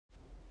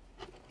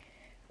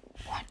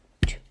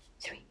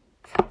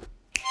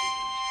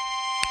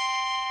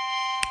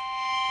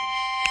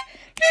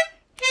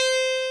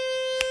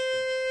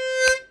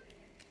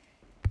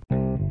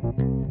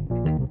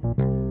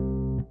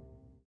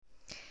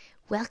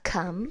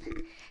Welcome.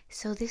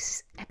 So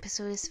this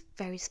episode is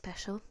very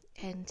special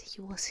and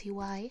you will see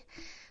why.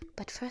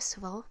 But first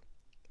of all,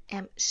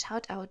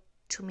 shout out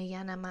to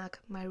Mijana Mark,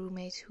 my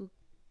roommate, who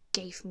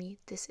gave me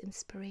this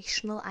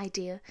inspirational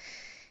idea.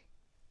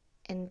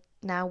 And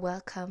now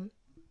welcome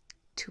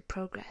to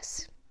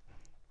progress.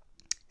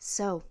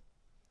 So,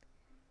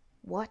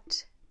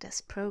 what does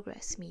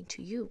progress mean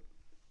to you?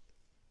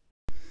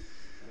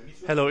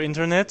 Hello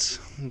Internet,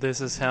 this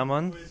is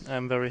Hermann.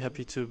 I'm very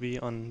happy to be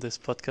on this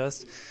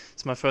podcast.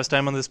 It's my first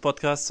time on this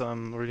podcast, so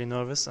I'm really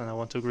nervous and I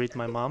want to greet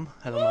my mom.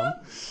 Hello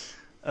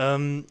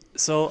mom.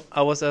 So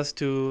I was asked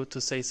to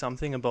say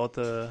something about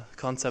the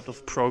concept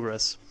of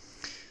progress.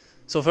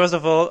 So first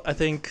of all, I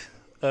think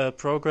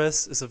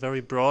progress is a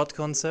very broad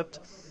concept.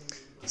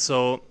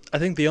 So I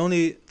think the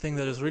only thing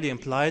that is really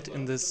implied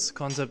in this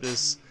concept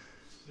is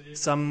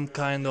some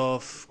kind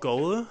of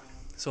goal.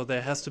 So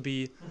there has to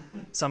be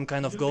some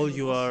kind of goal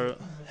you are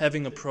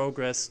having a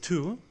progress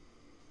to.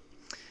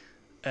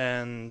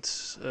 And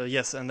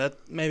yes, and that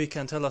maybe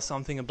can tell us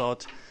something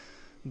about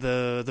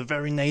the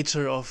very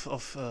nature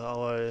of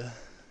our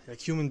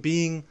human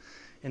being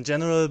in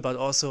general, but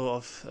also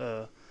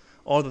of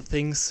all the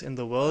things in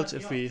the world,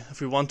 if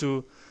we want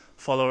to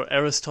follow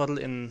Aristotle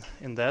in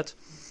that.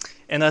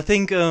 And I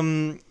think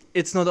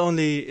it's not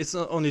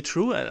only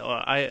true,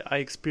 or I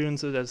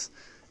experience it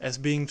as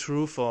being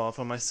true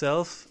for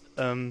myself,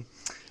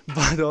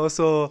 but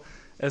also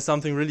as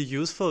something really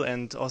useful,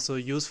 and also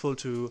useful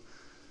to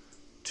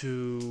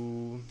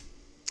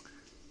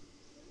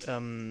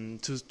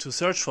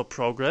search for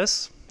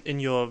progress in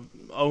your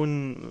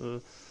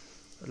own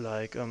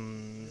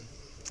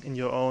in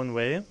your own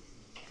way.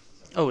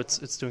 Oh,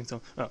 it's doing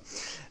so. Oh.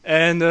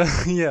 And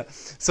yeah.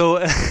 So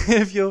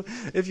if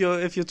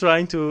you're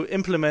trying to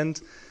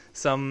implement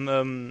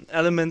some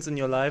elements in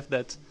your life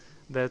that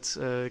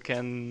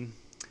can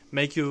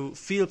make you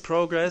feel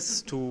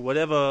progress to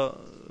whatever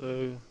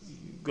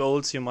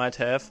goals you might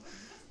have,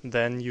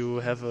 then you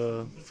have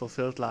a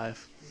fulfilled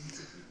life.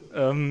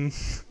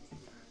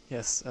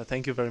 Yes,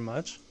 thank you very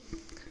much,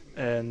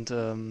 and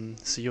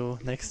see you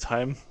next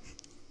time.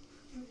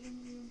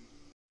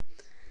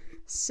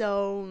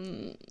 So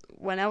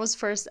when I was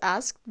first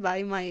asked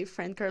by my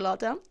friend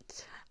Carlotta,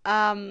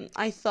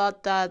 I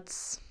thought that,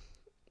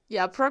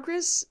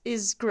 progress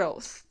is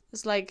growth.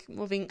 It's like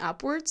moving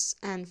upwards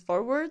and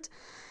forward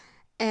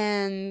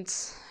and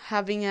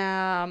having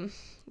a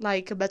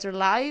better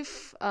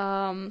life,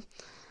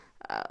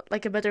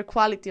 like a better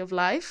quality of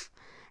life.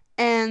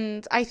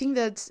 And I think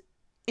that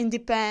it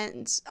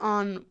depends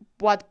on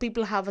what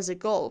people have as a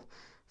goal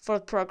for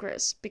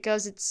progress,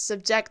 because it's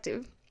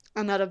subjective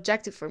and not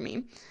objective for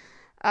me.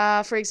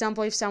 For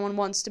example, if someone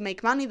wants to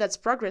make money, that's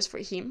progress for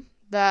him.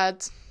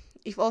 But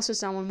if also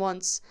someone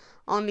wants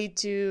only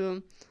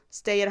to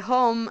stay at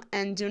home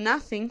and do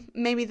nothing,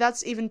 maybe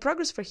that's even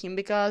progress for him,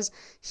 because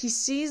he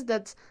sees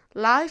that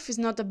life is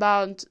not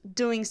about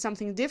doing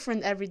something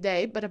different every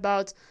day, but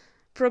about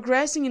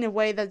progressing in a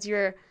way that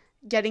you're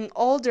getting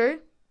older,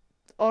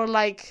 or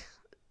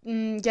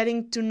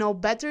getting to know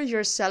better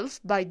yourself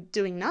by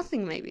doing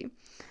nothing maybe.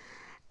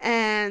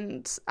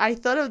 And I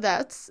thought of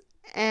that,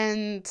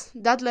 and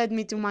that led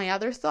me to my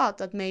other thought,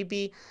 that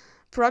maybe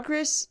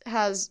progress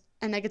has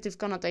a negative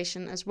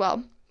connotation as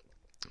well,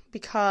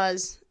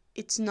 because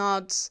it's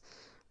not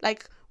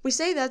like we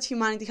say that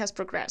humanity has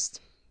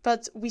progressed,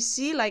 but we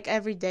see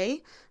every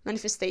day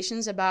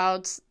manifestations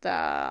about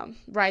the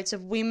rights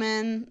of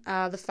women,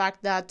 the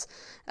fact that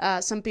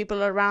some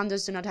people around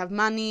us do not have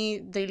money,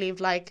 they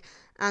live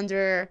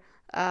under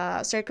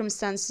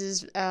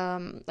circumstances,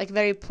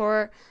 very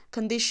poor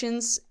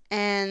conditions,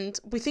 and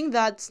we think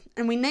that,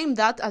 and we name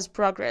that as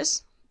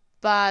progress.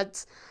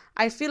 But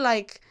I feel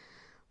like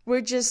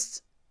we're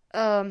just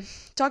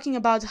talking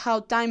about how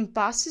time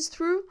passes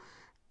through,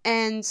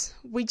 and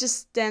we just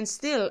stand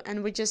still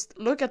and we just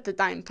look at the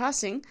time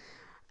passing,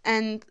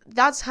 and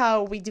that's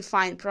how we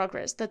define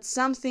progress, that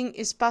something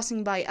is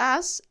passing by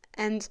us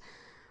and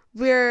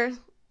we're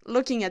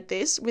looking at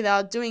this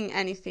without doing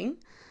anything.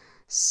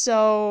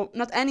 So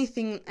not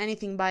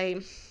anything by,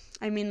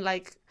 I mean,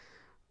 no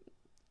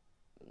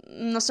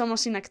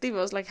somos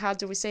inactivos, how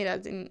do we say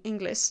that in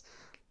English?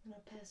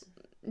 Not passive.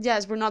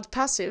 Yes, we're not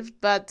passive,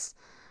 but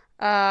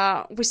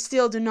we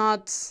still do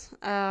not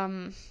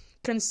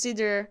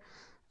consider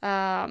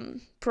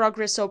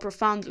progress so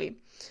profoundly.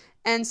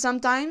 And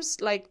sometimes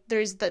there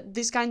is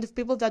this kind of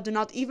people that do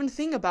not even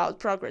think about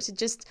progress. It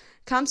just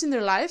comes in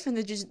their life and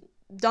they just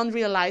don't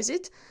realize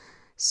it.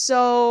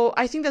 So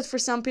I think that for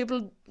some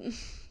people,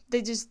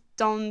 they just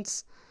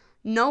don't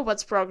know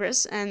what's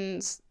progress,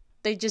 and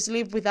they just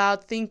live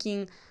without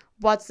thinking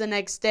what's the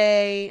next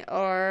day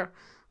or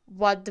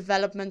what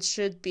development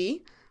should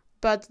be,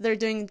 but they're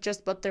doing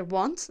just what they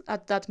want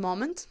at that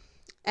moment.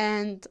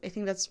 And I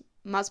think that's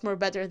much more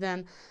better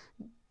than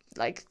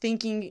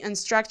thinking and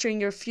structuring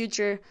your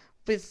future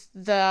with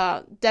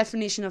the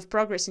definition of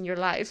progress in your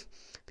life,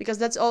 because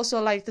that's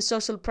also the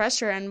social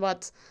pressure and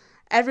what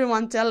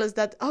everyone tells us,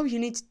 that you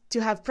need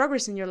to have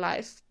progress in your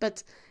life.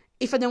 But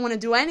if I don't want to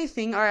do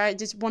anything, or I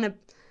just want to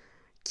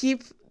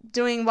keep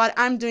doing what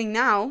I'm doing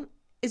now,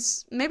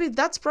 maybe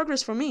that's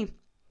progress for me.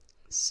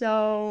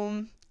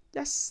 So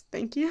yes,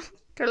 thank you,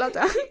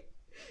 Carlotta.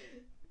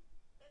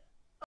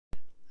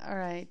 All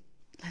right,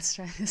 let's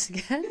try this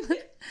again.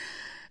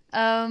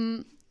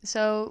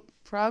 So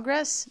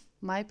progress,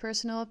 my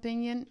personal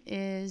opinion,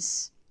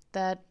 is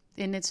that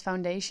in its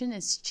foundation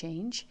it's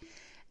change.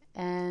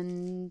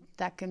 And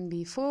that can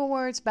be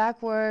forwards,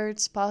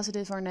 backwards,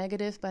 positive or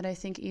negative. But I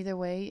think either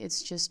way,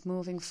 it's just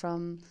moving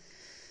from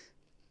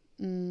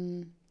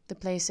the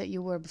place that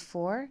you were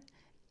before.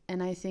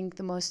 And I think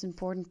the most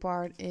important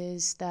part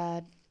is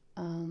that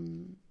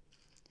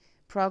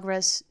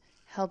progress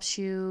helps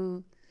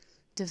you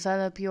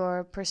develop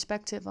your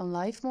perspective on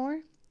life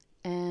more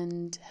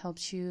and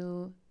helps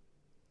you,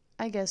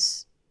 I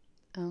guess,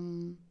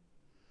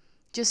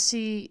 just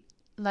see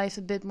life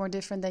a bit more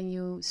different than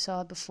you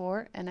saw it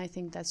before. And I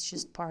think that's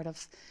just part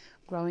of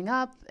growing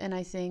up. And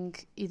I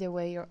think either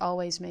way, you're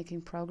always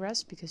making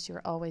progress because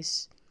you're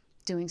always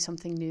doing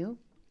something new,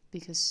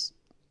 because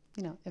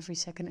every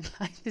second in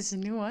life is a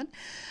new one.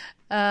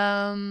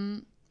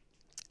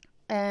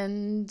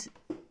 And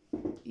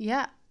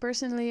yeah,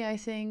 personally, I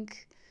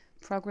think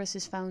progress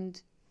is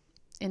found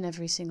in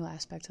every single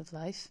aspect of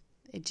life.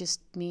 It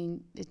just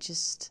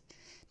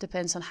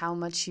depends on how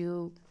much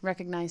you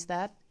recognize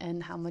that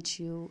and how much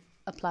you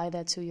apply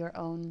that to your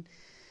own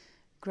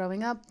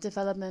growing up,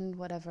 development,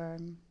 whatever.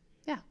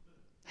 Yeah,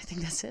 I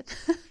think that's it.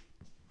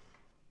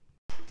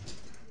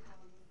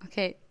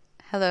 Okay,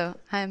 hello,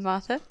 I'm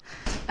Martha.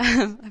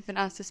 I've been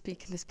asked to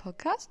speak in this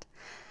podcast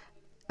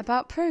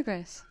about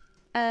progress.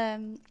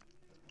 When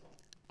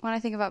I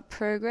think about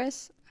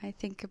progress, I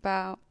think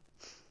about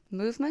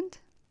movement.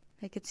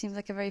 Like, it seems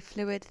like a very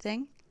fluid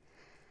thing.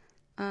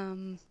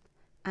 And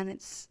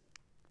it's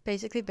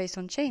basically based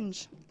on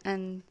change.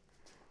 And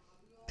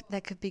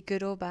that could be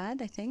good or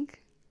bad, I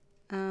think.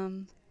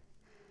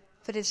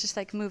 But it's just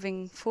like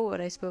moving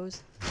forward, I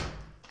suppose.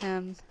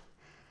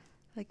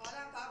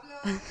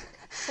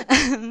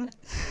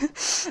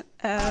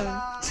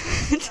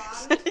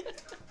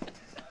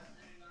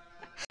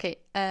 Okay.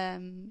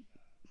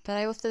 But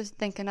I also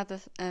think another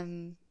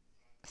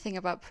thing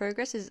about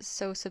progress is it's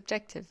so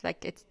subjective.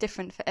 Like, it's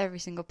different for every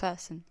single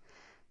person,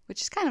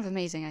 which is kind of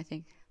amazing, I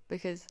think,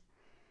 because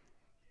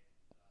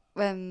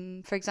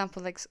for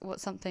example, like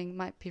what something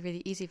might be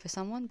really easy for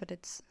someone, but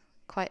it's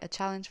quite a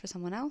challenge for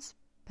someone else.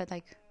 But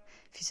like,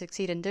 if you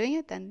succeed in doing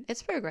it, then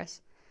it's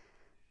progress.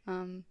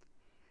 And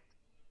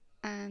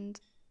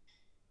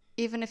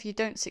even if you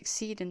don't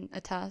succeed in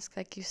a task,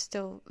 like, you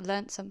still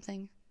learnt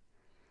something.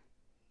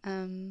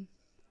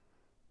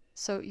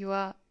 So you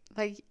are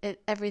like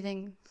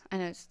everything. I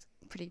know it's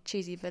pretty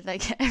cheesy, but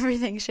like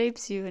everything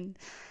shapes you and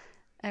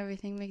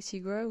everything makes you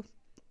grow.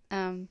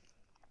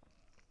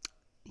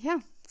 Yeah.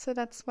 So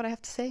that's what I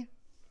have to say.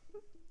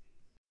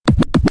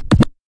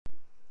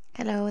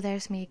 Hello,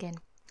 there's me again.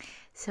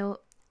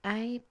 So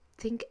I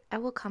think I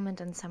will comment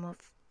on some of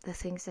the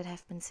things that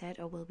have been said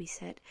or will be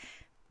said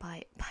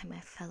by my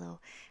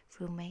fellow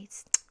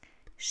roommates.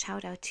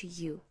 Shout out to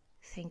you.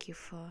 Thank you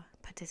for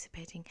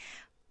participating.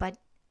 But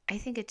I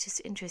think it's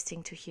just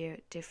interesting to hear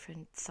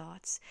different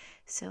thoughts.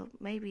 So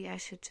maybe I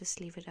should just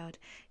leave it out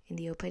in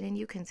the open and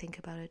you can think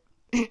about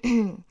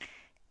it.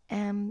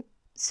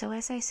 So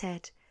as I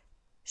said,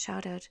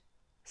 shout out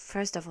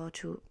first of all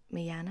to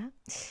Mijana,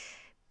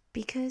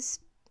 because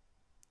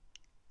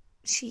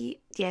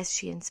she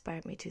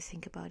inspired me to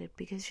think about it,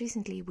 because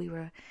recently we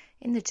were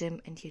in the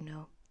gym, and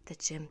the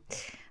gym,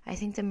 I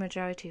think the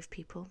majority of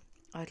people,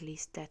 or at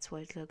least that's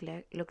what it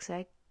looks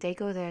like, they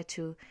go there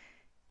to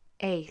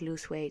A,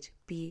 lose weight,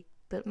 B,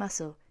 build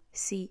muscle,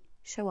 C,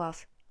 show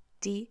off,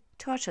 D,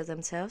 torture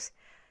themselves,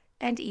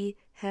 and E,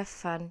 have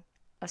fun,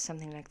 or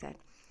something like that.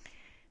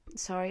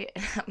 Sorry,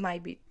 I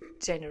might be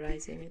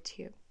generalizing it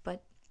here,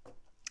 but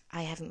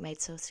I haven't made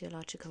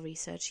sociological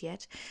research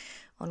yet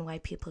on why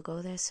people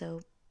go there,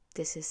 so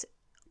this is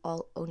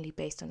all only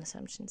based on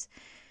assumptions.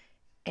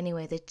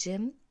 Anyway, the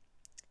gym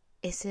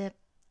is a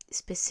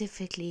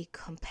specifically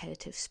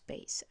competitive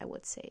space, I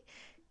would say,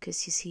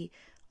 because you see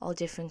all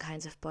different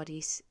kinds of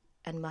bodies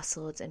and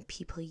muscles and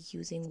people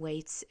using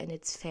weights, and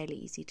it's fairly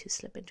easy to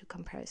slip into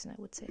comparison,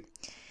 I would say.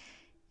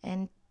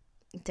 And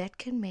that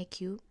can make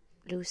you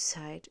lose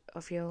sight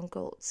of your own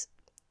goals,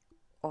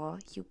 or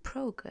you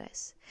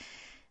progress.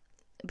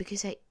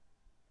 Because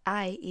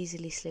I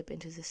easily slip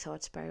into the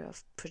thought spiral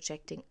of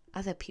projecting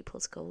other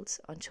people's goals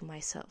onto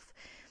myself.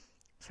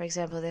 For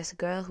example, there's a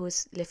girl who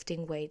is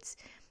lifting weights,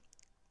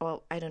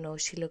 or I don't know,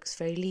 she looks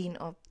very lean,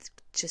 or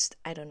just,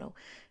 I don't know,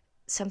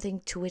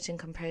 something to which in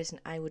comparison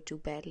I would do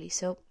badly.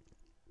 So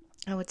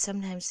I would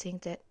sometimes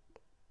think that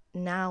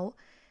now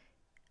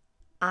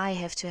I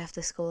have to have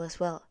this goal as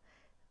well.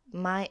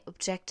 My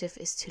objective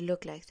is to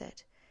look like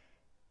that.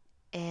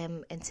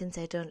 And since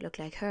I don't look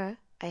like her,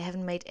 I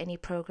haven't made any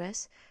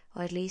progress,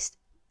 or at least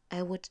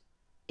I would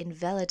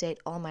invalidate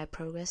all my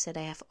progress that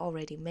I have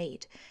already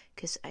made,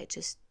 because I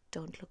just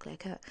don't look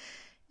like her,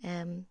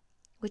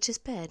 which is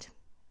bad.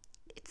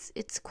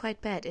 It's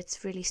quite bad.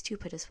 It's really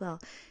stupid as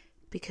well,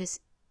 because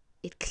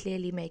it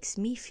clearly makes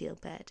me feel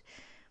bad.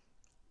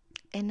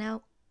 And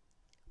now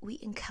we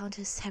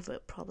encounter several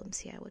problems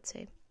here, I would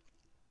say.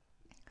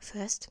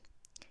 First,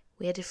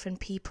 we are different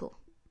people.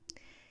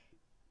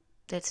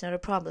 That's not a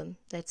problem,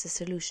 that's a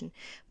solution.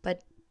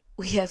 But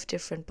we have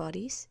different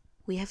bodies,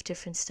 we have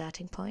different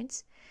starting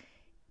points,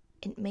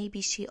 and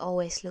maybe she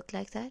always looked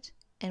like that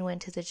and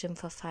went to the gym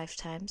for 5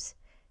 times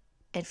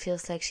and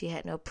feels like she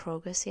had no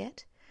progress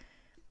yet.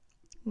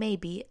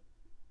 Maybe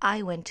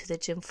I went to the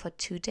gym for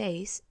 2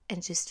 days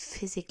and just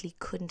physically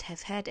couldn't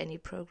have had any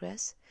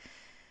progress.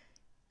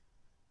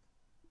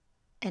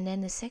 And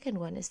then the second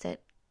one is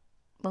that,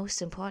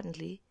 most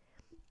importantly,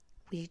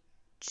 we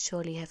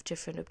surely have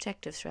different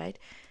objectives, right?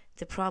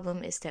 The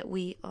problem is that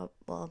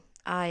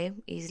I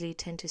easily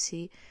tend to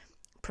see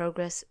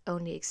progress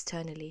only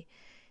externally.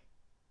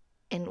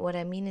 And what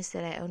I mean is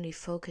that I only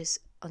focus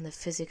on the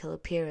physical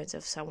appearance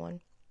of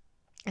someone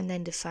and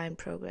then define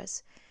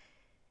progress.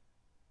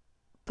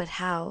 But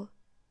how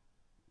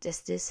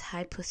does this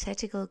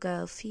hypothetical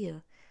girl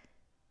feel?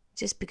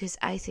 Just because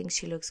I think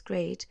she looks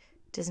great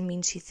doesn't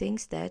mean she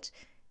thinks that,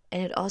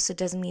 and it also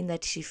doesn't mean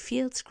that she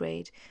feels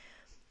great.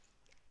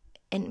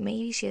 And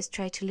maybe she has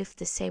tried to lift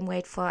the same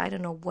weight for,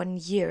 1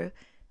 year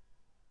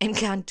and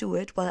can't do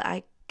it, while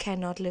I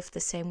cannot lift the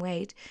same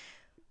weight,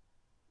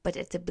 but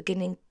at the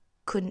beginning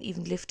couldn't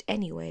even lift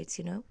any weights,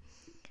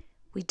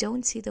 We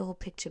don't see the whole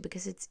picture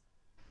because it's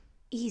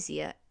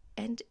easier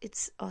and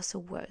it's also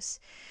worse.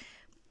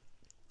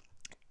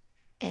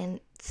 And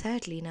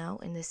thirdly, now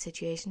in this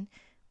situation,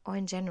 or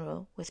in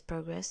general with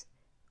progress,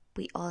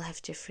 we all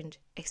have different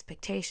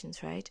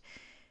expectations, right?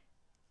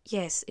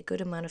 Yes, a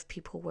good amount of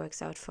people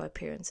works out for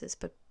appearances,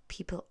 but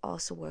people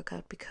also work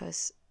out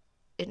because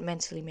it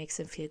mentally makes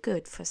them feel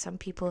good. For some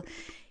people,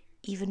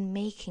 even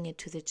making it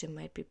to the gym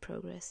might be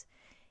progress.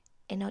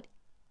 And not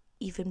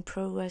even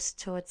progress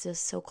towards a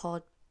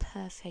so-called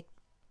perfect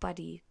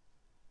body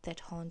that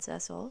haunts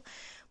us all,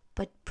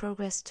 but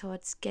progress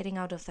towards getting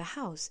out of the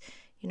house.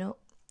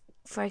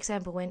 For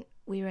example, when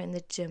we were in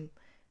the gym,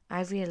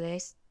 I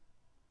realized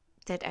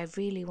that I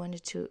really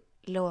wanted to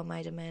lower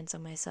my demands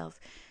on myself.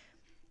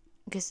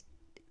 Because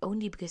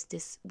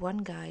this one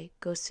guy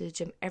goes to the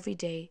gym every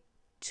day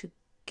to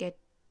get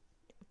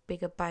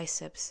bigger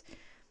biceps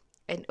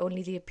and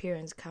only the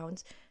appearance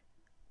counts,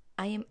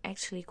 I am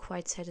actually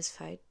quite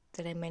satisfied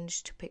that I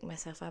managed to pick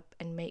myself up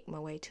and make my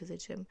way to the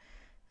gym.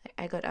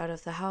 I got out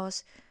of the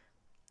house,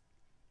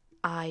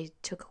 I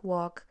took a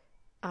walk,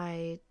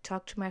 I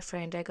talked to my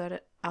friend, I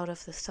got out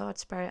of the thought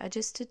spiral. I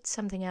just did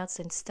something else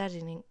than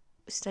studying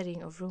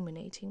or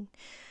ruminating.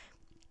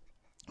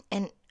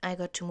 And I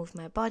got to move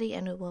my body,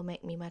 and it will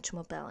make me much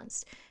more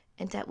balanced.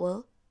 And that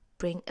will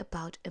bring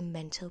about a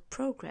mental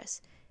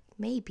progress.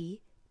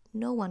 Maybe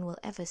no one will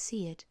ever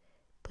see it,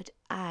 but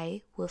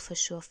I will for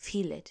sure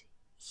feel it.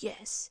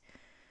 Yes.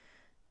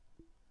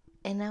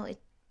 And now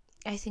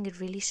I think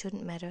it really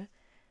shouldn't matter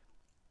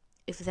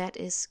if that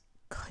is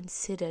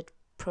considered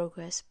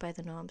progress by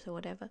the norms or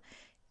whatever.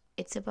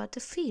 It's about the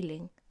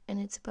feeling, and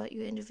it's about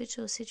your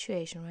individual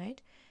situation,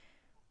 right?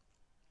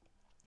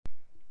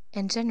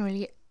 And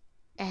generally,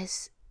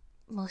 as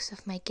most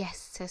of my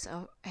guests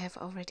have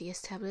already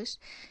established,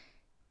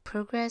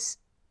 progress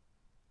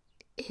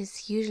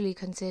is usually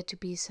considered to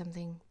be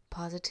something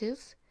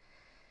positive,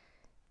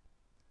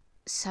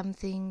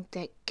 something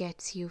that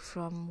gets you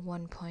from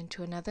one point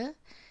to another.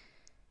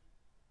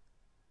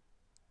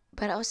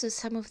 But also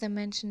some of them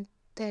mentioned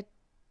that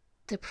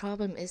the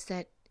problem is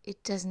that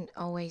it doesn't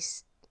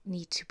always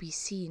need to be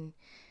seen.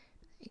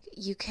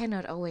 You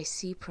cannot always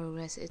see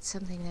progress. It's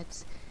something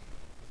that's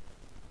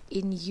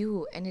in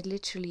you, and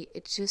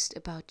it's just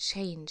about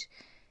change.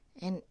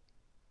 And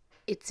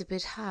it's a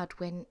bit hard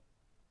and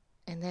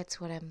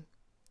that's what I'm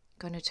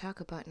going to talk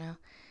about now,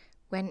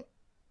 when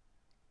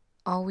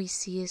all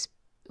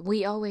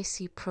we always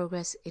see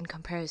progress in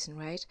comparison,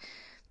 right?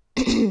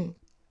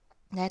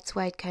 That's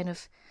why it kind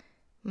of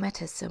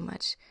matters so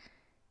much,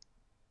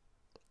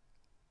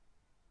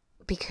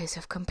 because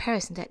of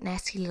comparison, that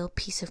nasty little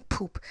piece of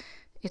poop.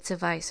 It's a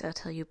vice, I'll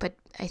tell you, but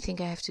I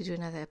think I have to do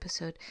another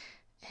episode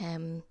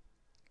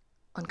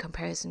on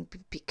comparison,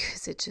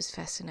 because it's just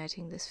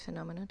fascinating, this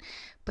phenomenon.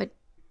 But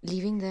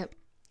leaving the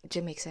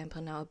gym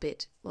example now a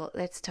bit, well,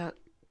 let's talk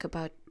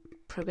about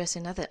progress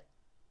in other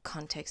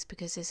contexts,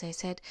 because as I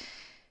said,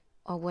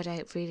 or what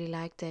I really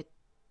liked, that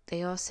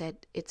they all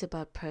said it's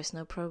about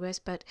personal progress,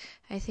 but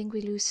I think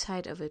we lose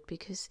sight of it,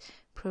 because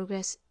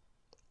progress,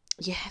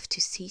 you have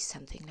to see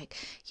something, like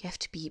you have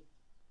to be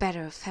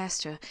better,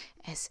 faster,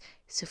 as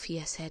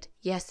Sophia said.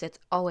 Yes, that's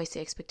always the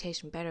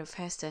expectation, better,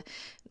 faster,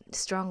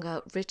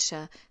 stronger,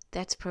 richer,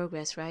 that's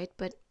progress, right?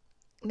 But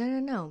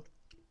no,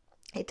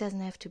 it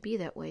doesn't have to be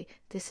that way.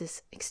 This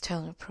is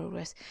external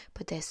progress,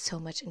 but there's so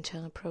much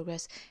internal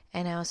progress,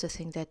 and I also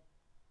think that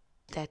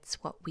that's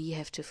what we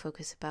have to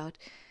focus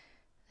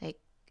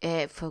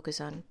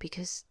on,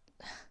 because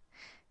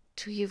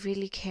do you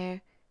really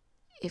care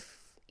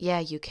if, yeah,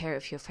 you care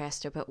if you're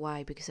faster, but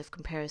why? Because of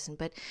comparison.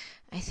 But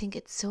I think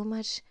it's so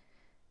much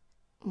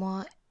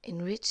more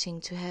enriching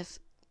to have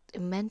a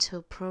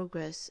mental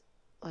progress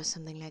or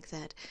something like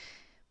that.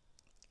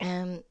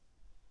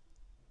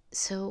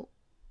 So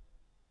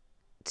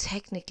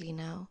technically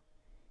now,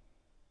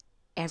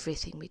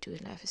 everything we do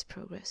in life is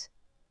progress,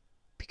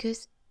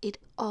 because it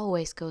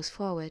always goes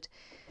forward,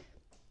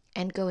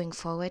 and going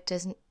forward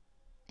doesn't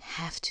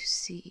have to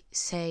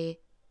say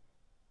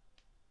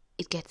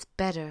it gets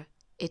better.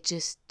 It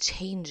just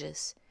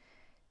changes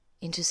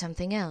into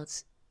something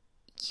else.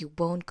 You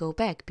won't go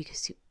back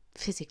because you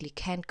physically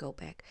can't go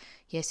back.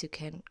 Yes, you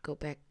can go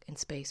back in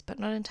space, but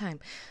not in time.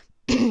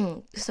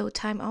 So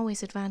time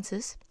always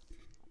advances.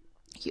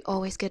 You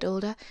always get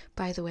older.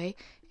 By the way,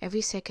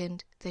 every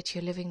second that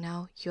you're living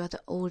now, you're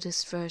the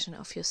oldest version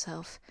of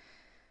yourself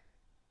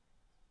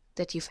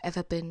that you've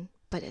ever been,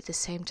 but at the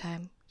same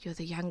time, you're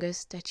the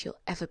youngest that you'll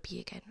ever be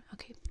again.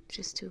 Okay,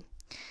 just to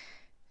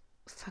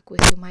fuck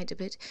with your mind a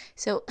bit.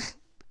 So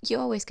you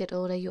always get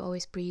older, you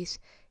always breathe.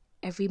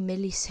 Every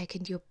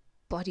millisecond your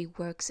body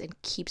works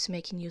and keeps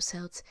making new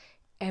cells.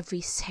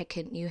 Every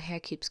second new hair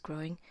keeps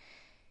growing.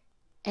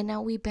 And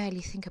now we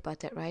barely think about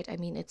that, right? I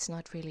mean, it's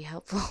not really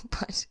helpful,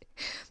 but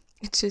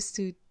just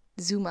to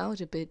zoom out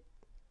a bit,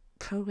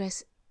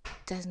 progress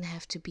doesn't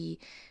have to be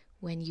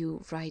when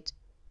you write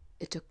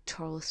a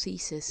doctoral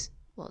thesis.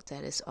 Well,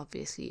 that is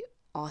obviously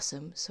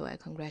awesome, so I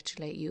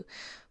congratulate you.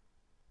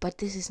 But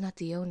this is not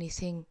the only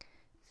thing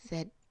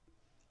that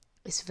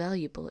is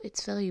valuable.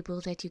 It's valuable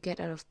that you get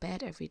out of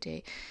bed every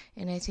day.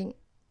 And I think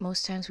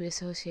most times we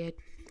associate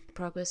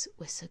progress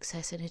with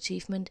success and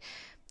achievement,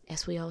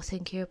 as we all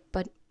think here.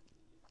 But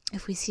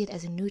if we see it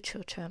as a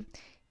neutral term,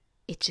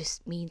 it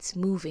just means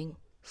moving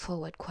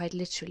forward, quite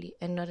literally,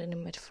 and not in a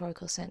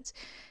metaphorical sense.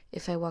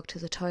 If I walk to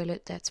the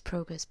toilet, that's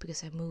progress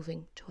because I'm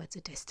moving towards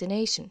a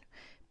destination.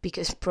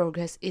 Because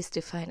progress is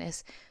defined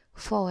as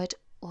forward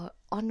or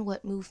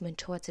onward movement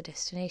towards a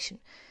destination,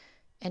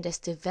 and as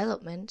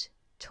development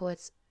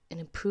towards an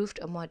improved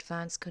or more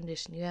advanced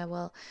condition. Yeah,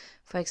 well,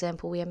 for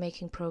example, we are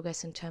making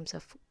progress in terms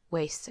of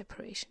waste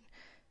separation,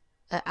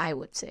 I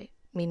would say,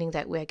 meaning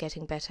that we are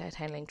getting better at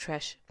handling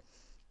trash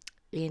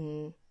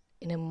in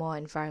a more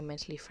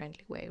environmentally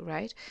friendly way,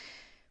 right?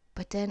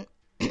 But then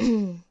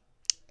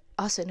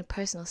also in a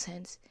personal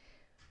sense,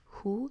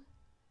 who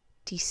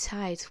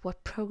decides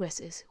what progress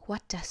is?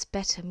 What does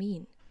better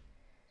mean?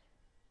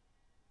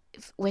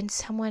 When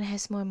someone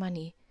has more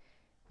money,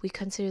 we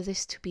consider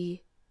this to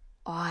be,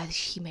 oh,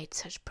 he made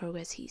such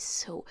progress, he's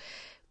so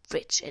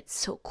rich, it's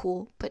so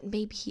cool. But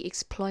maybe he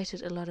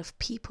exploited a lot of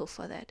people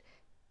for that.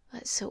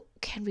 So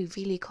can we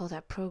really call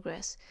that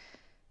progress?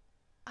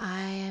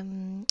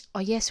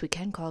 Yes, we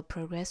can call it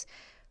progress,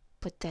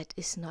 but that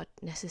is not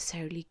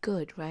necessarily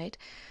good, right?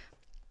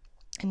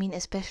 I mean,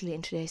 especially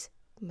in today's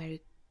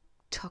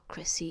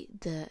meritocracy,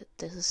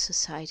 the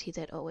society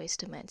that always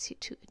demands you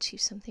to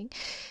achieve something,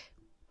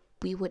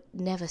 we would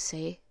never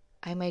say,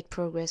 I made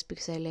progress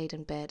because I laid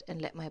in bed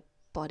and let my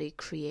body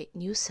create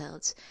new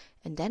cells,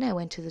 and then I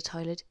went to the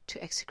toilet to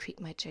excrete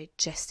my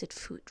digested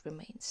food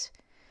remains.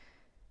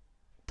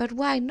 But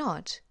why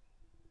not?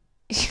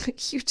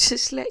 You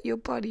just let your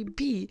body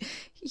be.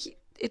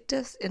 It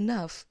does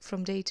enough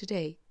from day to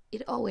day.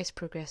 It always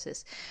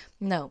progresses.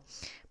 No,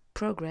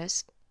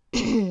 progress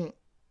is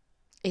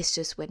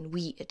just when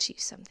we achieve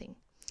something.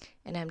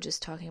 And I'm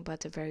just talking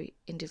about the very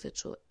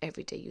individual,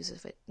 everyday use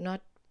of it.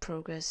 Not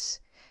progress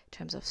in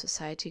terms of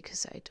society,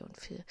 because I don't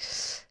feel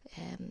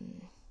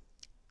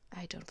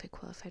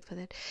qualified for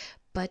that.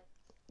 But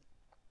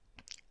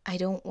I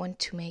don't want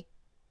to make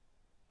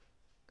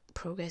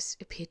progress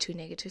appear too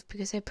negative,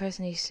 because I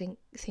personally think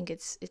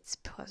it's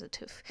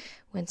positive.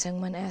 When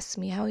someone asks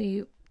me, how are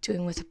you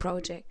doing with the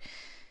project,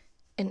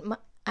 and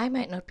I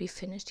might not be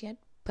finished yet,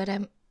 but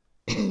I'm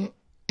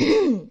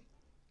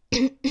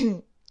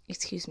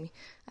excuse me,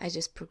 I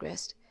just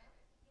progressed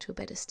to a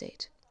better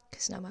state,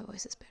 because now my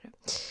voice is better.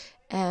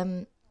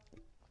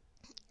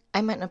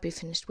 I might not be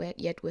finished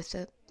yet with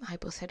the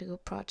hypothetical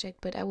project,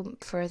 but I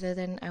went further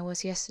than I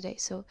was yesterday,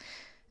 so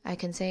I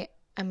can say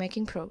I'm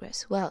making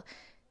progress. Well,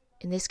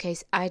 in this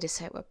case, I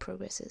decide what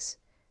progress is.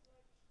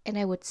 And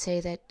I would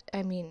say that,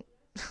 I mean,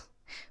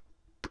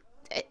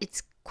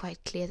 it's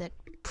quite clear that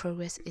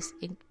progress is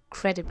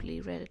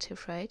incredibly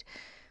relative, right?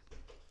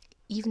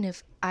 Even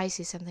if I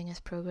see something as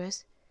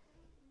progress,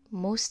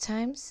 most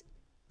times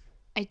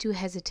I do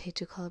hesitate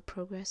to call it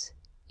progress,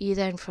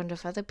 either in front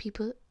of other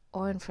people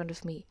or in front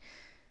of me.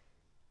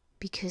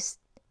 Because,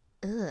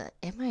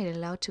 am I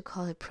allowed to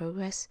call it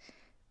progress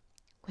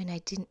when I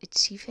didn't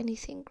achieve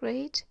anything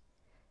great?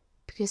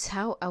 Because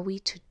how are we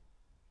to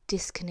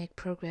disconnect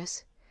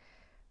progress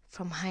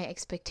from high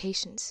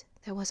expectations?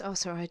 That was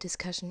also our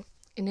discussion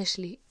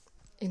initially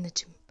in the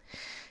gym.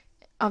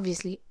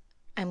 Obviously,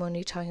 I'm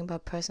only talking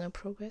about personal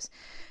progress.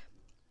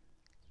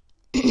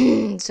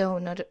 So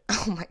not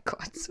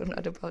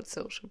about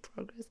social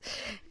progress.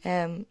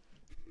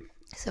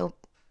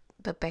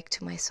 But back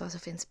to my source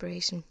of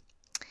inspiration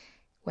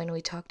when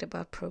we talked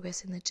about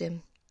progress in the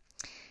gym.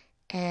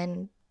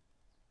 And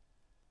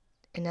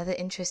another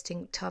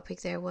interesting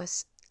topic there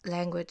was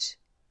language,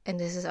 and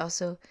this is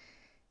also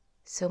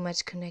so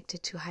much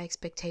connected to high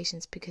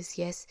expectations, because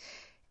yes,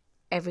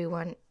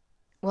 everyone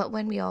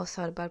when we all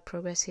thought about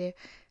progress here,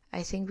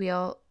 I think we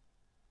all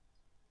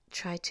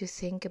tried to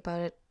think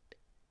about it,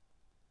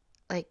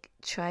 like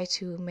try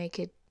to make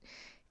it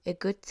a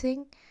good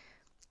thing.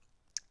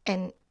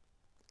 And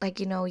like,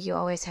 you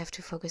always have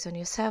to focus on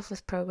yourself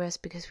with progress,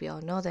 because we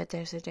all know that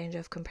there's a danger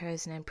of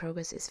comparison, and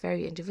progress is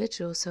very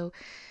individual. So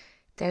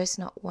there's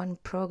not one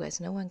progress.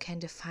 No one can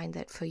define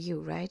that for you,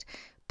 right?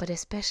 But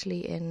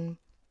especially in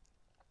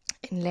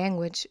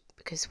language,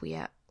 because we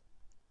are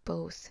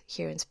both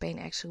here in Spain.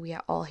 Actually, we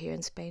are all here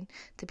in Spain,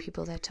 the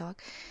people that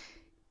talk.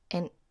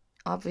 And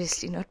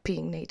obviously not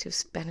being native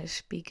Spanish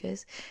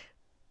speakers,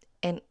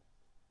 and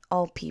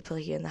all people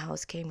here in the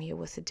house came here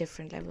with a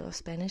different level of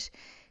Spanish.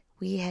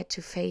 We had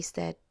to face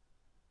that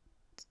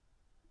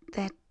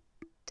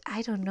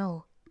I don't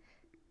know,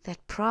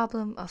 that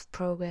problem of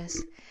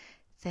progress,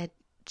 that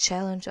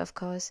challenge, of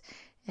course,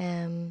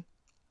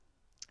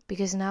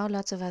 because now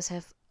lots of us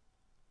have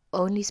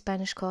only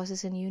Spanish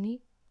courses in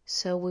uni,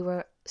 so we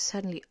were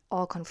suddenly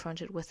all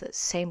confronted with the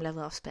same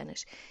level of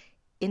Spanish,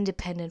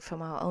 independent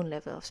from our own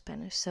level of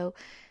Spanish. So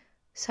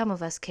some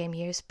of us came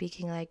here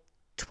speaking like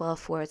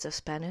 12 words of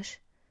Spanish,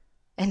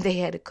 and they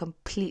had a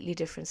completely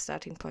different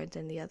starting point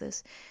than the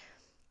others.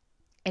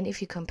 And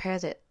if you compare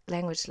the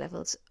language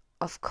levels,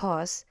 of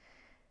course,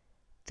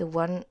 the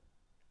one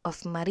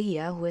of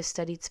Maria, who has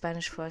studied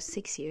Spanish for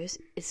 6 years,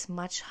 is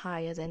much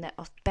higher than that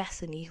of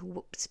Bethany,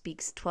 who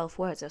speaks 12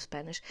 words of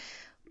Spanish.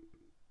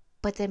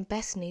 But then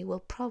Bethany will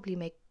probably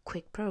make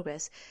quick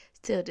progress.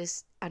 Still, it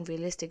is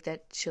unrealistic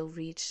that she'll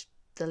reach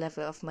the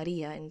level of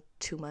Maria in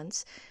 2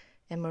 months.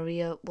 And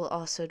Maria will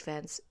also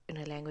advance in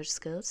her language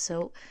skills.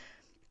 So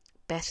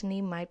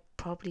Bethany might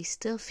probably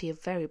still feel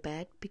very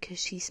bad, because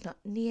she's not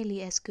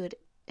nearly as good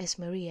as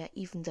Maria,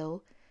 even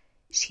though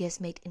she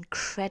has made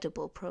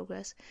incredible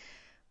progress.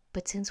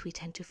 But since we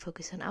tend to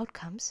focus on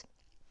outcomes,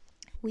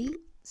 we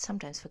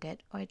sometimes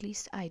forget, or at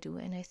least I do,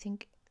 and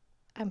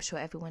I'm sure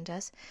everyone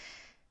does,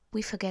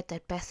 we forget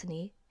that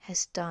Bethany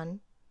has done,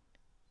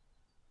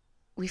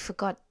 we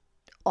forgot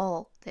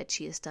all that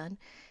she has done,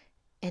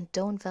 and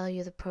don't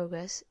value the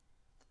progress.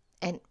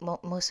 And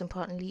most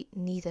importantly,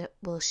 neither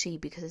will she,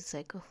 because it's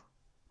like, oh,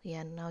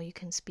 yeah, now you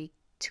can speak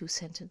 2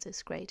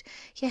 sentences, great.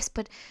 Yes,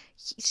 but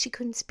she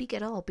couldn't speak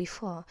at all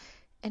before.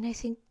 And I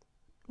think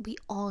we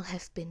all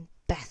have been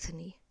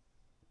Bethany.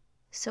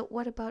 So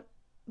what about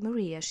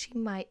Maria? She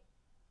might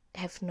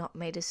have not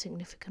made a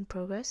significant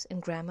progress in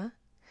grammar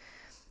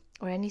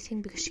or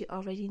anything, because she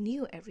already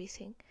knew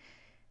everything.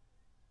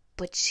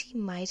 But she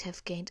might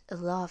have gained a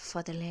love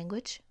for the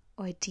language,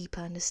 or a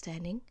deeper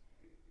understanding.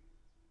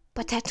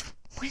 But that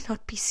will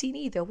not be seen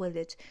either, will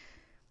it?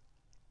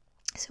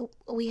 So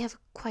we have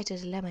quite a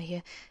dilemma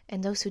here,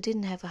 and those who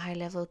didn't have a high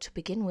level to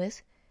begin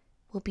with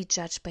will be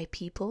judged by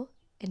people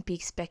and be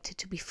expected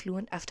to be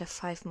fluent after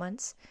 5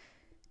 months.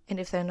 And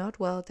if they're not,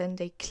 well, then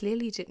they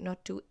clearly did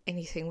not do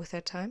anything with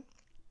their time.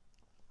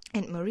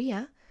 And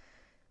Maria,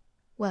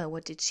 well,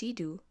 what did she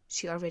do?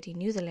 She already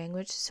knew the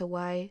language, so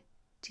why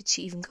did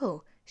she even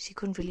go? She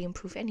couldn't really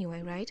improve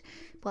anyway, right?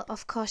 Well,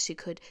 of course she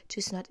could,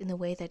 just not in a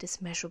way that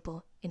is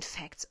measurable in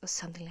facts or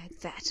something like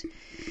that.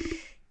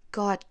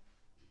 God,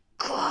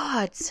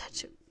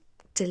 such a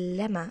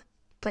dilemma.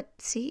 But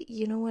see,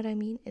 you know what I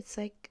mean? It's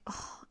like,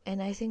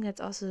 and I think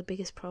that's also the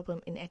biggest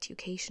problem in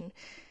education.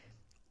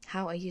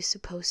 How are you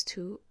supposed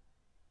to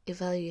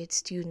evaluate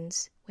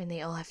students when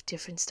they all have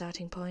different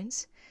starting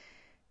points?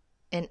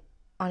 And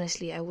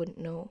honestly, I wouldn't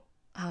know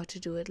how to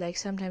do it. Like,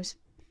 sometimes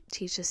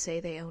teachers say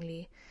they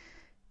only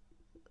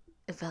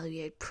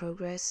evaluate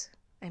progress.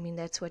 I mean,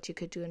 that's what you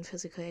could do in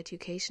physical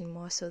education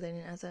more so than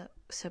in other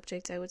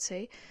subjects, I would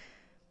say.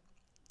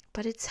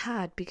 But it's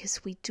hard,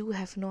 because we do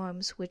have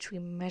norms which we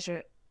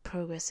measure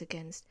progress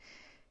against.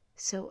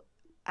 So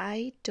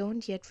I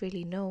don't yet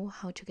really know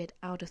how to get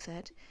out of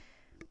that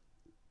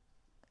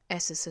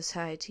as a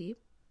society.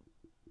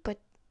 But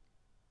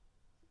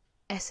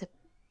as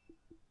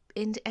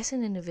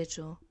an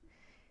individual,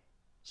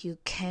 you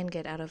can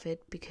get out of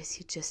it, because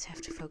you just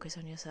have to focus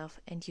on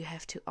yourself, and you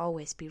have to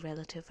always be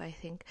relative, I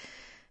think.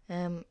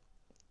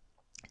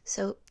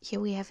 So here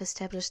we have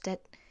established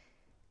that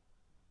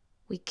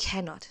we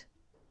cannot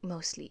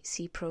mostly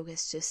see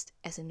progress just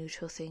as a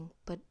neutral thing,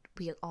 but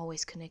we are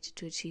always connected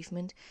to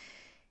achievement.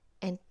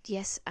 And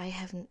yes, I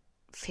haven't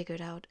figured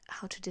out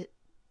how to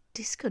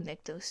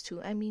disconnect those two.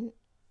 I mean,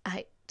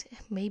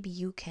 maybe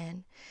you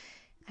can.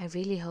 I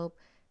really hope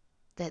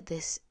that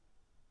this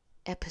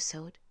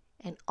episode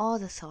and all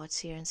the thoughts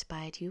here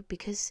inspired you,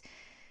 because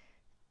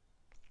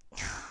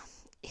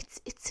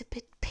it's a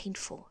bit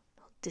painful,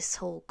 this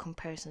whole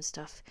comparison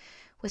stuff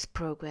with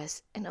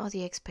progress and all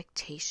the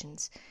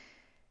expectations.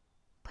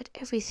 But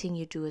everything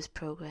you do is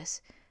progress.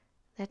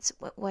 That's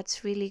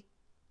what's really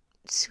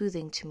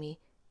soothing to me.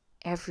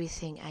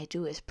 Everything I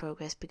do is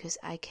progress, because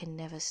I can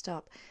never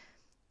stop.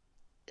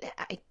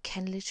 I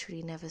can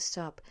literally never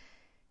stop.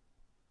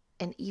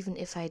 And even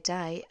if I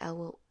die, I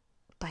will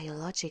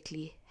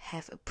biologically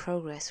have a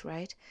progress,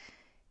 right?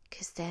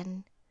 Because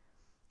then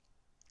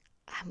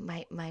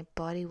my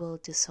body will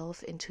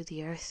dissolve into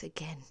the earth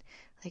again.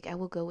 Like, I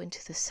will go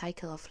into the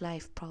cycle of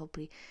life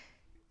probably,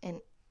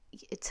 and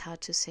it's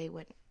hard to say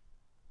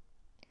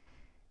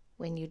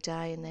when you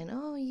die and then,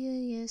 oh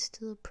yeah,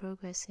 still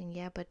progressing.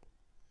 Yeah, but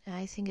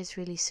I think it's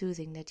really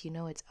soothing that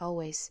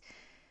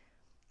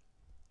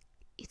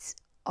it's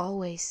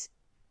always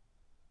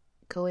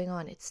going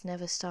on. It's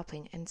never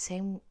stopping. And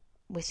same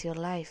with your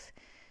life.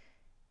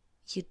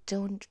 You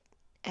don't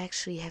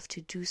actually have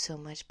to do so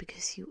much,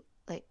 because you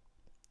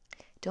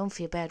don't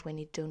feel bad when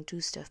you don't do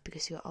stuff,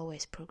 because you're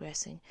always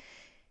progressing.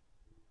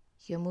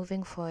 You're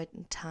moving forward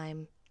in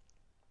time,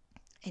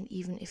 and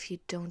even if you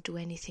don't do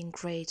anything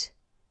great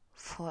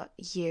for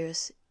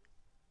years,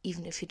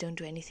 even if you don't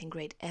do anything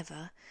great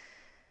ever,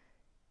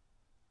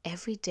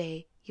 every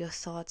day your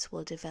thoughts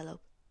will develop.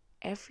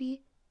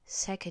 Every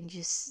second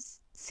you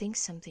think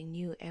something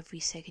new, every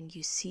second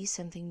you see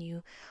something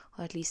new,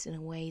 or at least in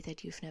a way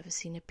that you've never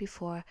seen it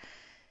before.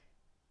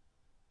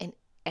 And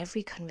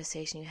every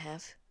conversation you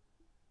have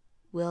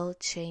will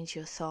change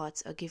your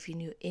thoughts or give you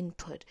new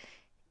input,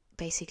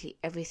 basically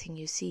everything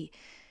you see.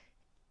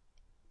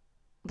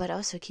 But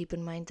also keep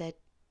in mind that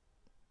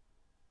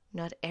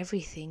not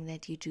everything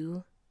that you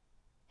do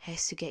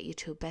has to get you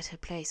to a better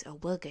place or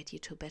will get you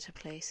to a better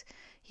place.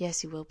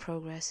 Yes, you will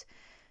progress,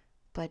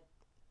 but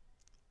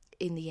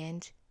in the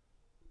end,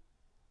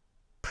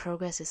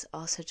 progress is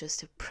also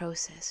just a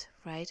process,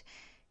 right?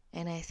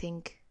 And I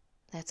think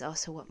that's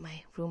also what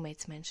my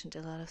roommates mentioned,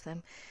 a lot of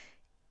them.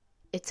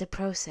 It's a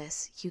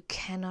process. You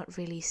cannot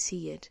really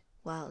see it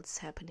while it's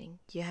happening.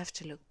 You have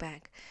to look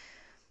back.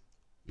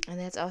 And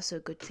that's also a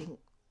good thing,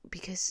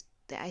 because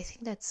I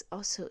think that's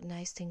also a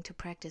nice thing to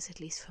practice, at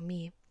least for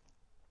me.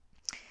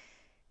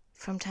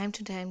 From time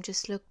to time,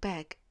 just look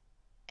back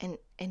and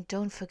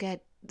don't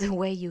forget the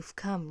way you've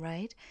come,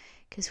 right?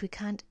 Because we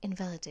can't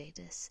invalidate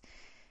this.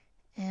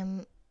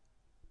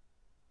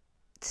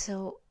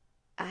 So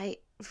I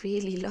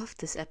really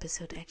loved this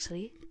episode,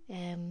 actually.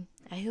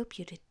 I hope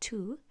you did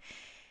too.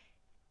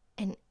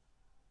 And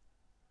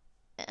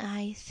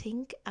I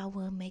think I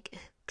will make a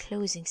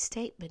closing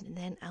statement, and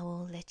then I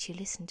will let you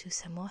listen to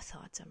some more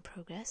thoughts on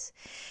progress.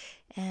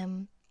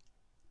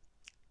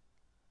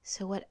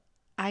 So what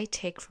I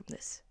take from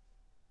this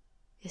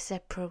is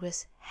that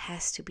progress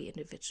has to be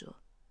individual,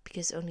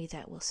 because only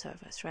that will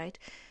serve us, right?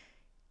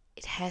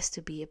 It has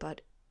to be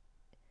about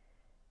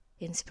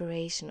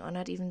inspiration, or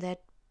not even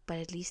that, but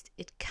at least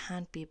it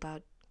can't be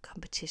about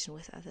competition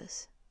with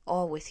others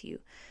or with you.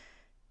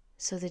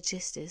 So the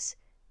gist is,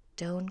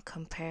 don't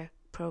compare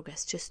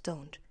progress. Just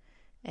don't.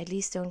 At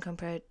least don't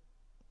compare it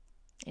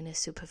in a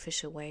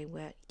superficial way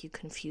where you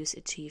confuse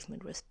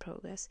achievement with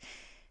progress.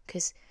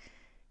 Because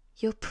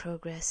your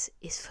progress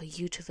is for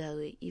you to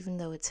value, even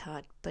though it's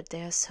hard. But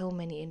there are so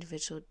many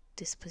individual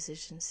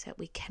dispositions that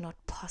we cannot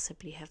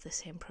possibly have the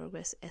same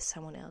progress as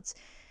someone else,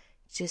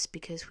 just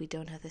because we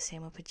don't have the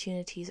same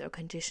opportunities or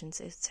conditions,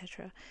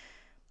 etc.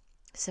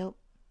 So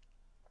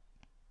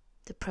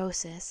the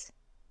process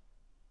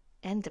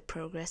and the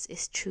progress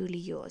is truly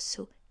yours.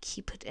 So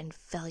keep it and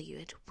value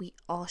it. We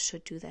all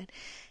should do that.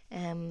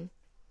 And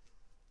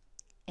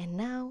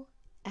now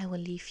I will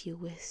leave you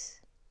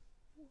with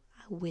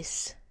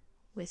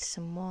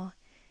some more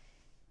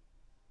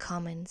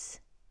comments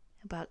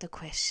about the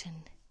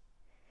question,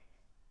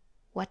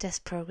 what does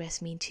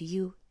progress mean to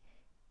you?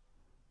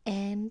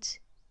 And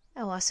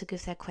I'll also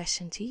give that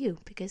question to you,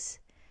 because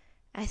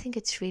I think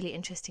it's really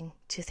interesting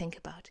to think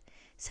about.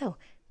 So,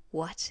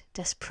 what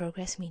does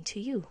progress mean to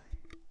you?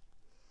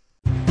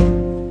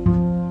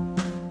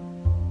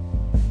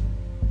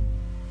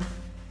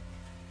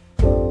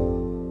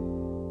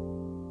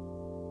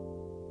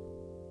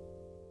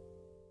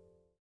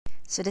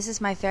 So this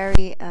is my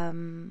very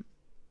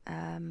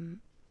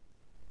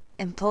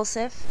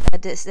impulsive.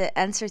 This is the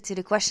answer to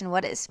the question,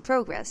 what is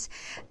progress?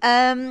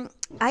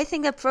 I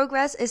think that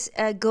progress is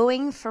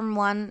going from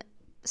one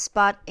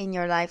spot in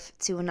your life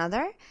to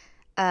another.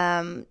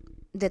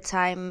 The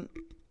time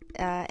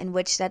in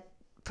which that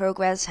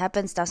progress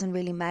happens doesn't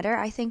really matter,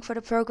 I think, for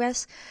the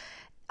progress.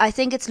 I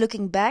think it's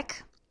looking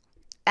back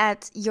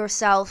at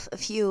yourself a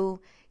few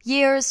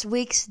years,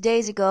 weeks,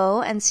 days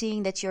ago and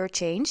seeing that you're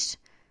changed.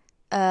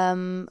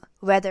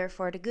 Whether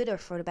for the good or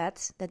for the bad,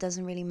 that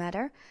doesn't really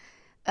matter.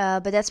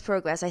 But that's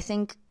progress. I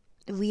think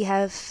we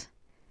have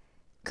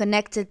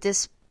connected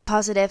this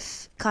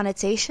positive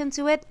connotation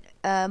to it,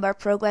 where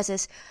progress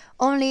is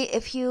only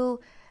if you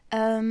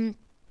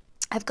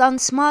have gone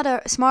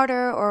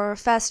smarter or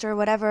faster,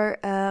 whatever.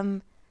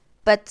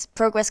 But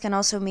progress can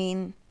also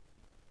mean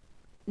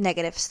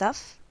negative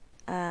stuff.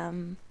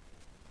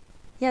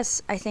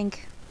 Yes, I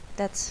think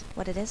that's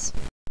what it is.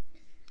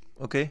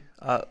 Okay,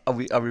 are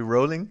we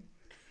rolling?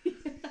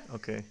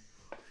 Okay.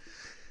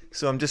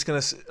 So I'm just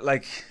gonna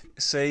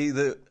say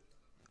the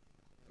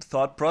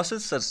thought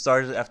process that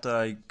started after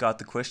I got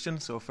the question.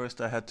 So first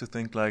I had to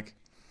think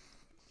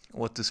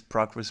what does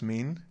progress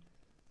mean?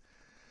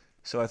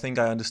 So I think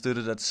I understood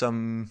it as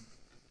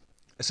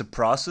a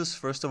process,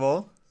 first of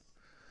all,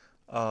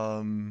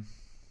 and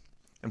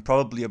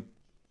probably a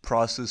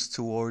process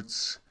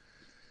towards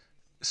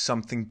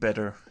something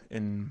better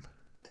in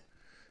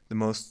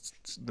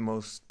the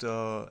most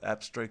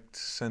abstract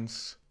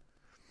sense.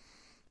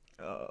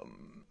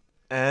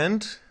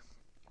 And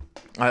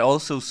I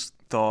also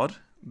thought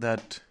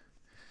that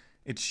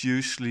it's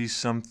usually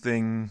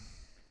something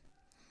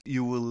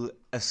you will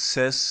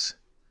assess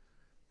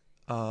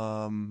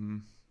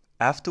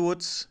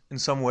afterwards in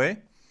some way.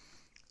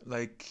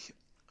 Like,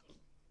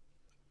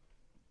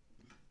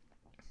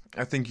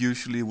 I think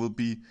usually it will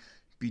be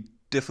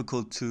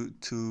difficult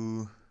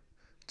to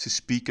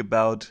speak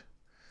about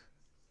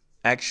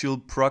actual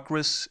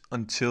progress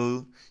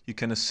until you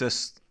can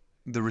assess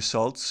the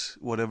results,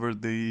 whatever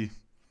the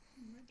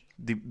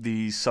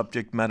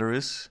subject matter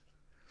is.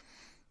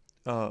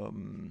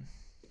 And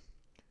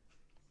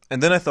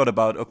then I thought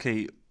about,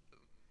 okay,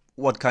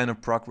 what kind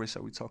of progress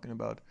are we talking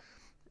about?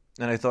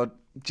 And I thought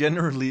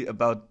generally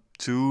about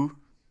two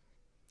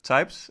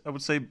types, I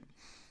would say.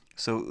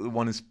 So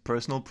one is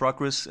personal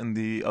progress and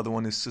the other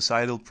one is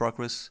societal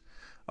progress,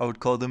 I would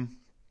call them.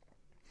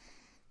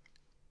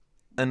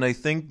 And I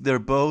think they're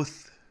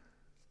both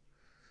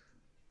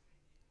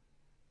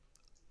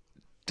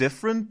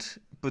different,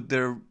 but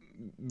they're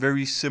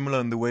very similar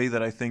in the way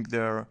that I think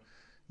they're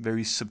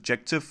very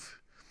subjective.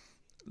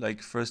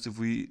 Like, first, if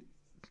we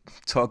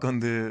talk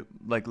on the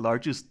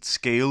largest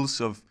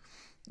scales of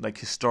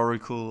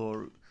historical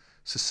or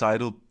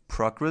societal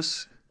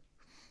progress,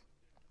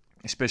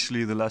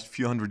 especially the last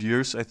few hundred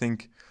years, I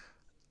think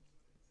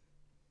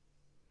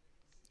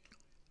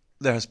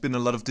there has been a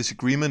lot of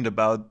disagreement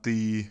about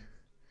the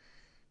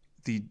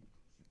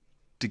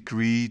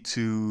degree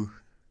to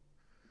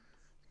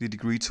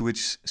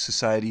which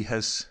society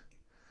has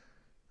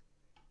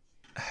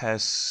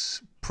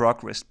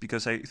progressed,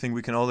 because I think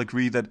we can all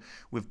agree that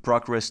we've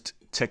progressed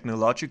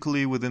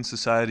technologically within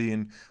society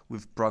and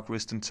we've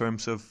progressed in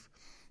terms of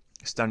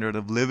standard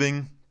of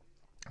living,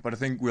 but I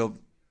think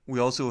we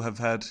also have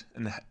had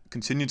and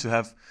continue to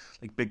have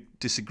big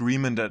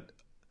disagreement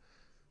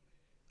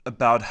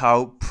about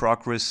how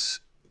progress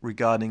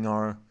regarding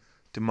our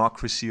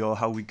democracy or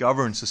how we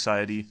govern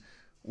society,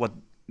 what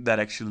that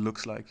actually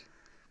looks like.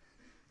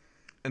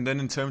 And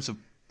then in terms of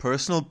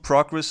personal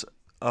progress,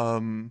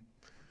 I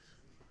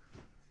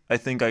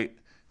think I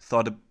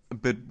thought a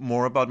bit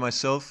more about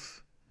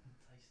myself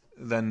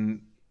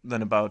than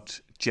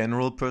about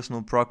general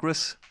personal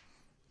progress.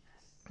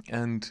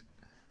 And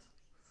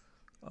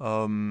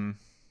I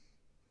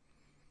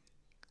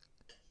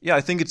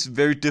think it's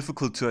very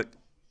difficult to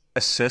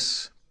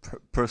assess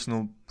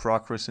personal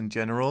progress in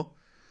general,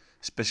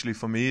 especially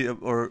for me,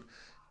 or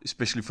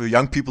especially for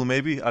young people.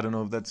 Maybe, I don't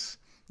know if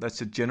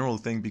that's a general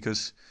thing,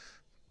 because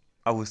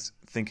I was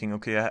thinking,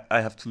 okay,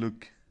 I have to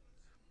look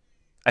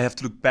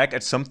back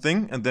at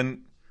something and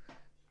then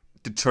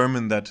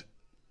determine that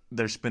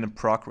there's been a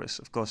progress.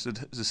 Of course,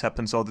 this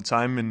happens all the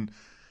time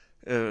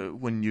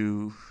when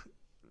you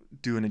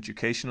do an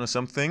education or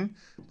something.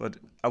 But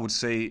I would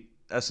say,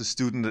 as a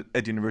student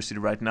at university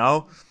right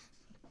now,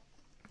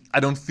 I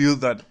don't feel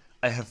that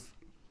I have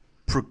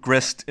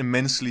progressed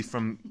immensely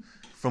from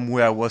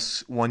where I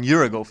was 1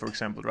 year ago, for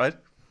example, right?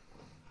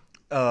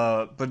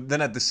 But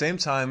then at the same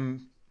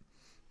time,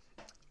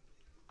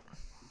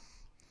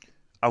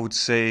 I would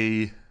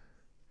say,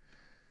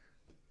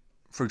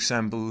 for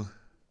example,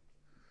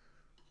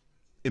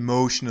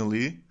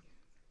 emotionally,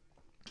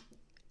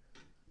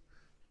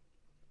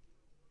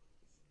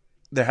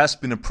 there has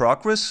been a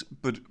progress,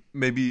 but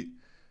maybe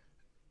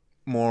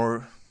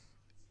more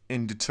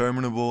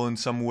indeterminable in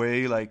some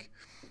way. Like,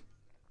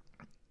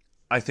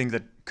 I think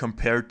that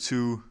compared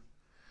to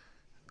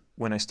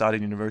when I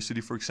started university,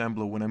 for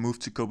example, or when I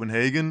moved to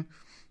Copenhagen,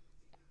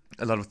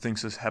 a lot of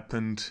things has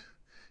happened.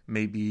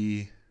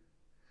 Maybe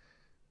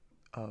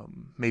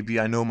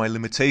I know my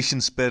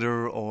limitations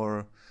better,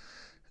 or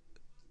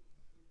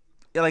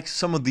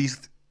some of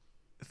these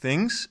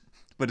things.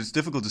 But it's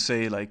difficult to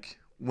say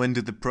when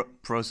did the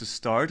process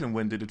start and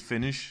when did it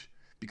finish,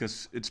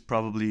 because it's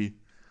probably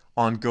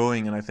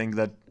ongoing. And I think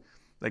that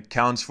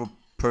counts for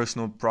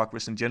personal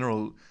progress in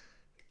general,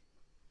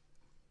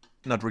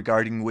 not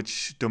regarding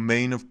which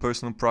domain of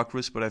personal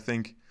progress, but I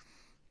think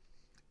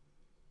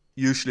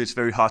usually it's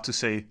very hard to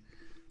say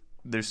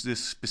there's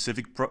this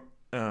specific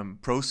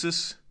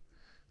process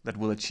that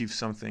will achieve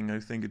something. I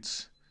think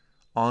it's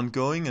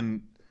ongoing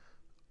and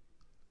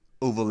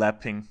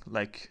overlapping,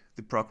 like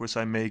the progress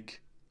I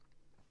make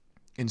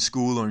in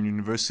school or in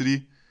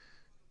university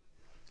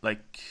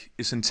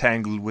is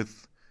entangled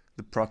with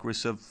the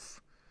progress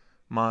of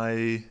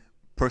my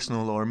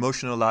personal or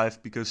emotional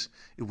life, because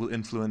it will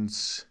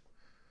influence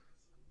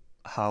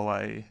how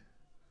I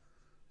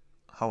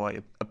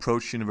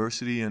approach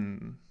university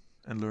and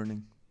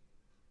learning.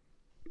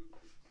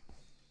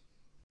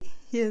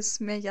 Here's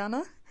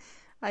Mirjana.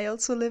 I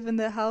also live in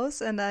the house,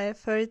 and I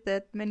have heard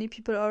that many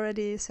people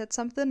already said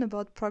something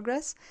about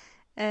progress.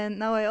 And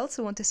now I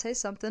also want to say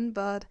something,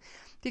 but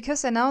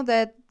because I know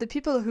that the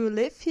people who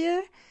live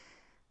here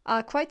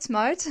are quite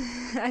smart,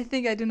 I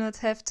think I do not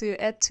have to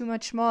add too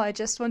much more. I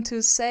just want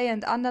to say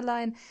and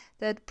underline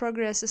that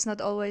progress is not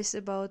always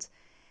about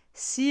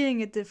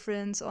seeing a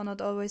difference, or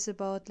not always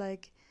about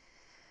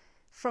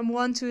from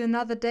one to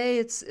another day.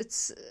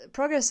 It's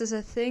progress is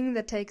a thing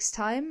that takes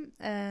time,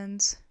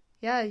 and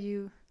yeah,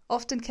 you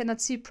often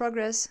cannot see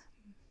progress,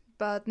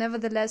 but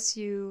nevertheless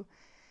you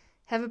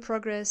have a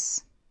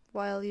progress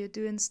while you're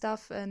doing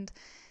stuff. And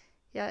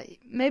yeah,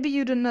 maybe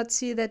you do not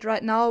see that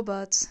right now,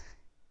 but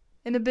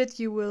in a bit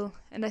you will.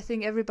 And I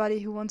think everybody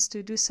who wants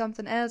to do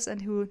something else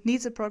and who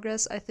needs a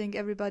progress, I think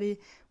everybody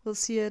will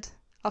see it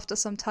after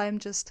some time.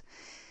 Just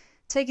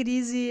take it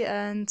easy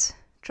and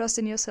trust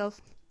in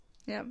yourself.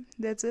 Yeah,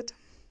 that's it.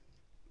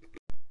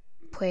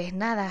 Pues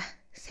nada,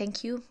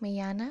 thank you,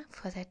 Mariana,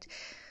 for that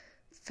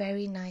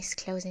very nice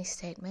closing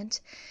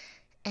statement.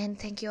 And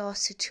thank you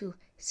also to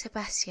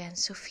Sebastian,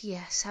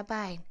 Sophia,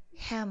 Sabine,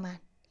 Hermann,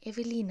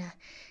 Evelina,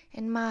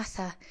 and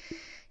Martha.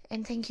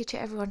 And thank you to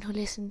everyone who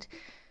listened.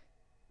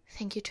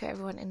 Thank you to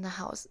everyone in the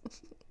house,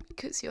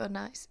 because you're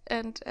nice.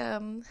 And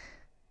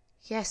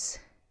yes,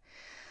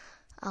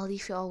 I'll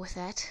leave you all with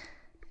that,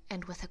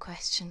 and with a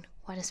question: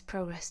 what is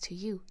progress to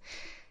you?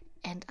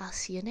 And I'll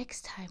see you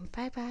next time.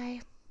 Bye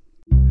bye.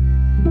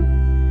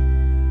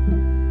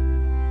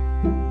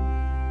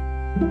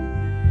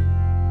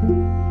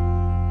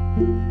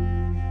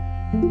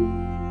 Thank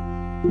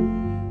you.